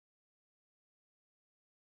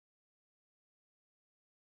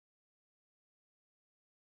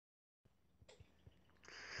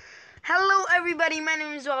Hello everybody, my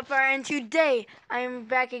name is Wildfire and today I am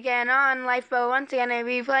back again on Lifeboat. Once again I'll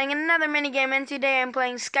be playing another minigame and today I'm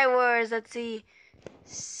playing Skywars. Let's see.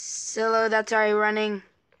 Solo, that's already running.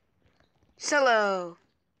 Solo.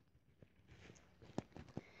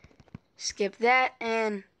 Skip that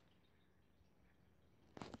and...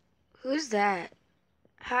 Who's that?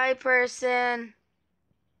 Hi person.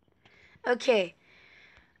 Okay.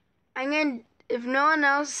 If no one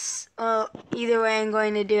else, well, either way I'm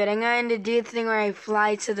going to do it. I'm going to do the thing where I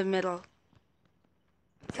fly to the middle.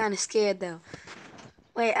 Kind of scared though.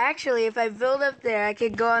 Wait, actually, if I build up there, I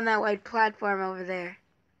could go on that white platform over there.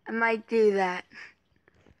 I might do that.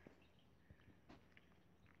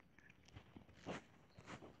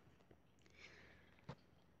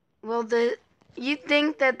 Well, you'd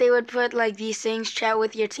think that they would put, like, these things, chat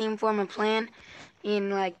with your team, form a plan,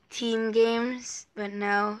 in, like, team games, but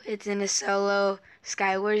no, it's in a solo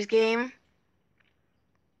Skywars game.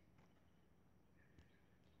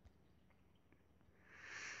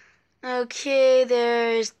 Okay,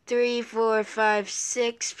 there's 3, 4, 5,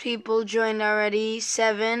 6 people joined already.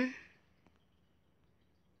 7.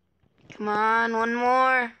 Come on, one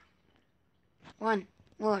more. One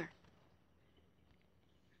more.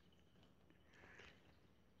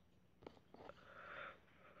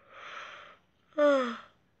 That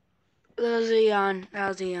was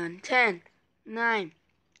a yawn. 10, 9,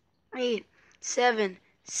 8, 7,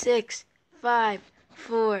 6, 5,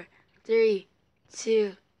 4, 3,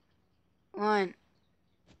 2, 1.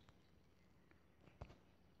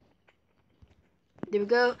 There we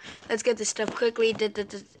go. Let's get this stuff quickly.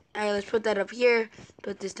 Alright, let's put that up here.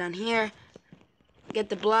 Put this down here. Get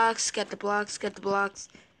the blocks. Get the blocks. Get the blocks.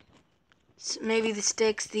 Maybe the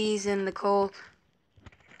sticks, these, and the coal.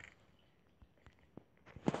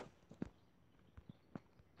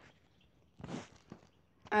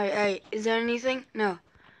 Alright. Is there anything? No.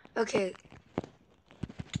 Okay.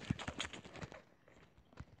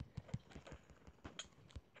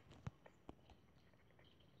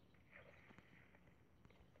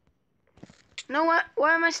 No, what?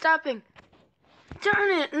 Why am I stopping?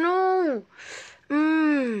 Darn it! No!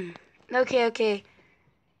 Okay.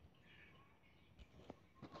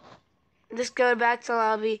 Let's go back to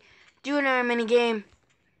lobby. Do another mini game.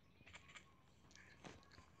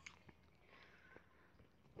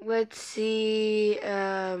 Let's see,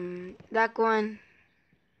 that one.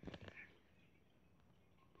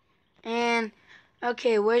 And,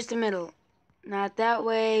 okay, where's the middle? Not that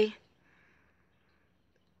way.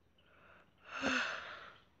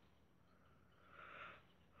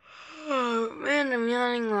 Oh, man, I'm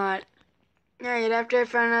yawning a lot. Alright, after I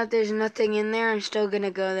found out there's nothing in there, I'm still gonna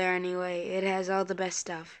go there anyway. It has all the best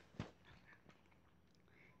stuff.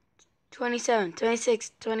 27,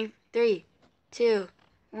 26, 23, 2,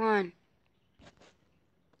 1.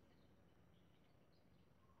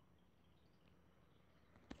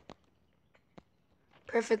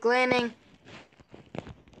 Perfect landing.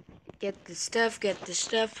 Get the stuff,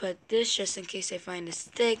 put this just in case I find a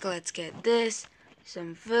stick. Let's get this,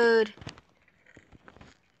 some food.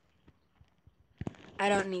 I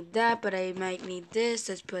don't need that, but I might need this.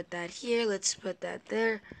 Let's put that here, let's put that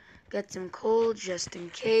there. Get some coal just in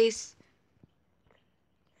case.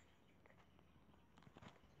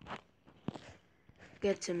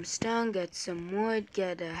 Get some stone, get some wood,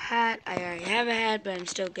 get a hat. I already have a hat, but I'm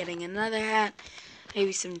still getting another hat.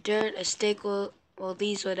 Maybe some dirt, a stick well,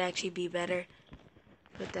 these would actually be better.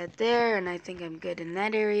 Put that there, and I think I'm good in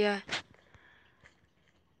that area.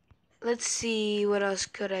 Let's see, what else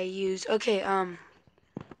could I use? Okay, I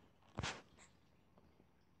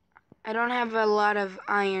don't have a lot of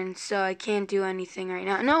iron, so I can't do anything right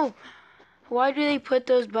now. No! Why do they put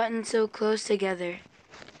those buttons so close together?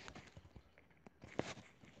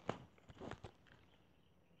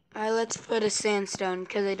 Let's put a sandstone,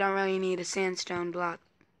 because I don't really need a sandstone block.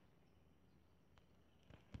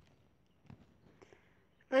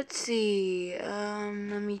 Let's see,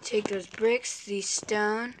 let me take those bricks, the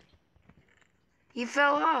stone. He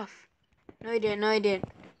fell off. No, he didn't.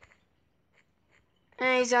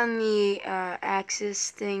 And he's on the,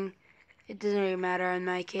 axis thing. It doesn't really matter in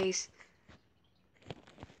my case.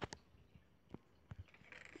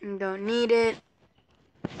 Don't need it.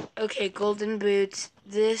 Okay, golden boots.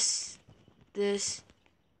 This. Let's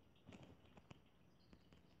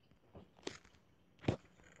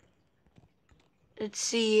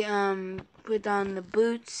see, put on the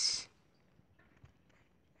boots.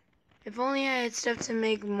 If only I had stuff to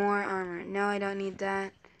make more armor. No, I don't need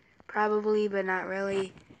that. Probably, but not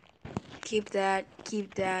really. Keep that,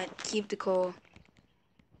 keep the coal.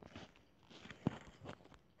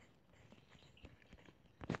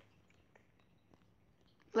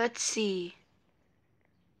 Let's see.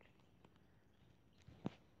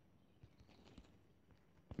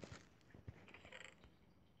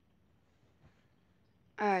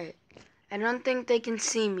 Alright. I don't think they can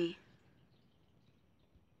see me.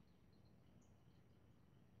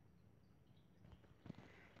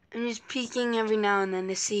 I'm just peeking every now and then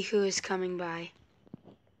to see who is coming by.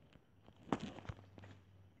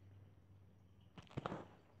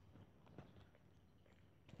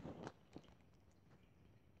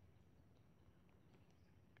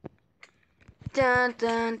 Dun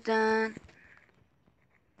dun dun.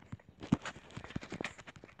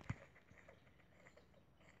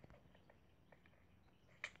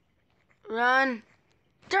 Run.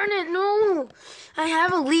 Darn it, no! I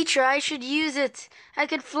have Elytra, I should use it. I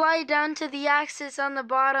could fly down to the axis on the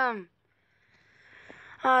bottom.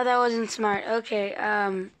 Oh, that wasn't smart. Okay,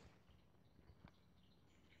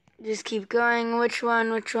 just keep going. Which one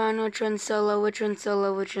solo, which one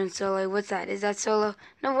solo, which one solo? What's that? Is that solo?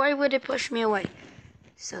 No, why would it push me away?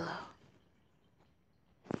 Solo.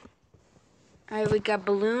 Alright, we got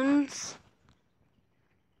balloons.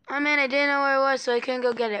 Oh man, I didn't know where it was, so I couldn't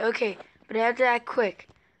go get it. Okay, but I have to act quick,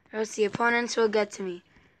 or else the opponents will get to me.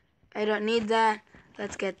 I don't need that.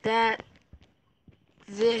 Let's get that.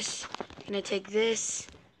 This. Gonna take this.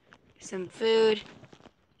 Some food.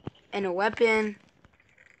 And a weapon.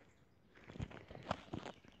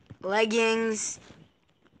 Leggings.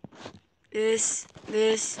 This.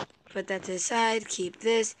 Put that to the side. Keep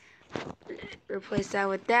this. Replace that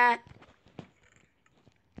with that.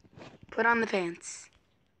 Put on the pants.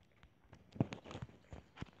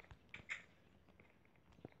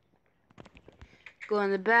 Go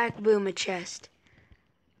on the back. Boom, a chest.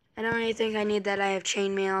 I don't really think I need that. I have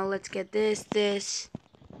chainmail. Let's get this.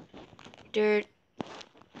 Dirt.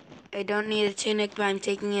 I don't need a tunic, but I'm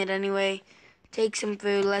taking it anyway. Take some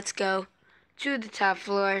food. Let's go to the top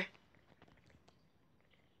floor.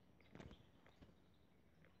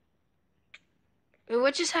 Wait,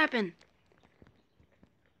 what just happened?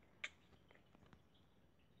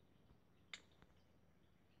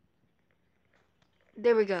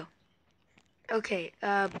 There we go. Okay,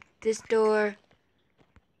 this door.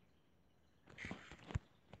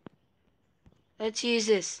 Let's use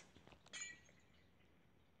this.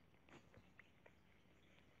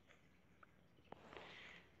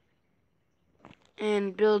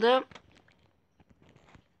 And build up.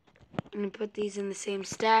 And put these in the same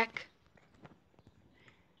stack.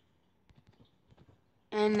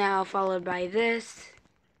 And now followed by this.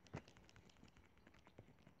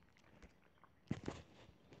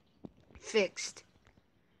 Fixed.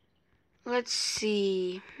 Let's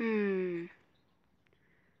see.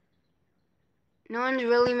 No one's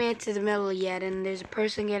really made it to the middle yet, and there's a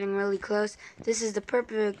person getting really close. This is the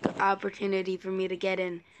perfect opportunity for me to get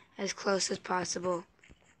in as close as possible.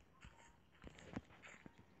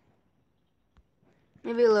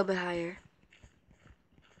 Maybe a little bit higher.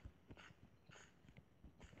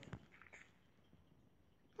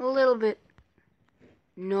 A little bit.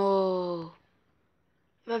 No.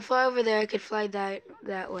 If I fly over there, I could fly that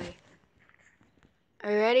way.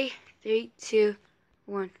 Are you ready? 3, 2,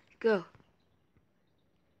 1, go.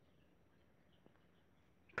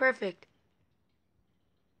 Perfect.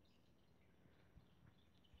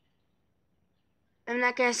 I'm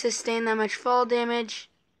not going to sustain that much fall damage.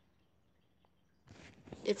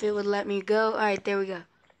 If it would let me go. Alright, there we go.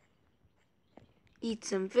 Eat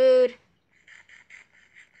some food.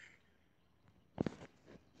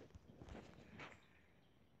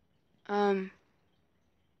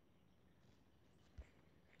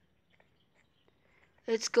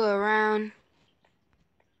 Let's go around.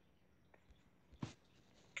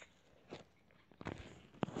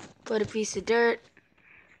 Put a piece of dirt.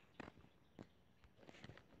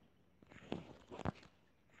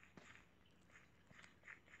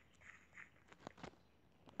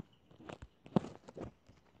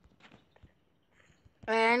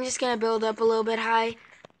 Alright, I'm just going to build up a little bit high.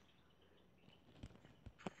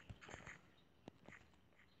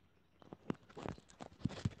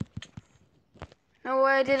 No,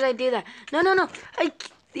 why did I do that? No.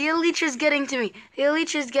 The Elytra's getting to me. The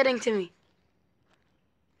Elytra's getting to me.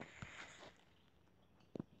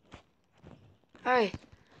 Alright,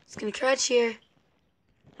 just going to crouch here.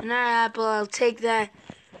 Another apple, I'll take that.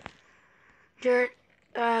 Dirt.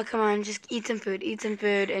 Come on, just eat some food,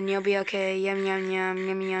 and you'll be okay. Yum, yum, yum,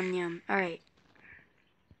 yum, yum, yum. Alright.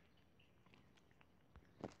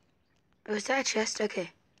 Oh, is that a chest?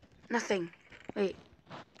 Okay. Nothing. Wait.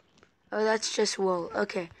 Oh, that's just wool.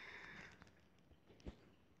 Okay.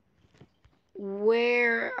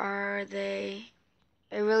 Where are they?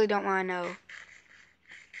 I really don't want to know.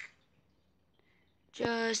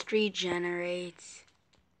 Just regenerate.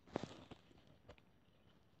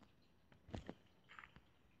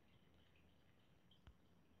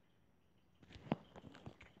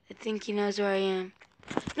 I think he knows where I am.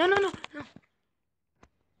 No, no, no, no.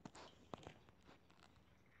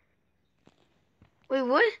 Wait,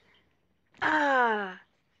 what? Ah.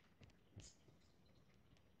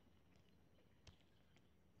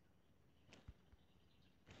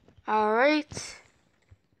 Alright.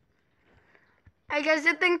 I guess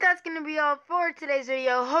I think that's going to be all for today's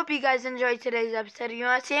video. Hope you guys enjoyed today's episode. If you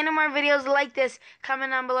want to see any more videos like this,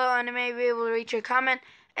 comment down below and I may be able to reach your comment.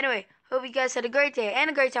 Anyway, hope you guys had a great day and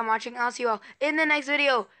a great time watching. I'll see you all in the next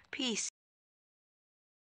video. Peace.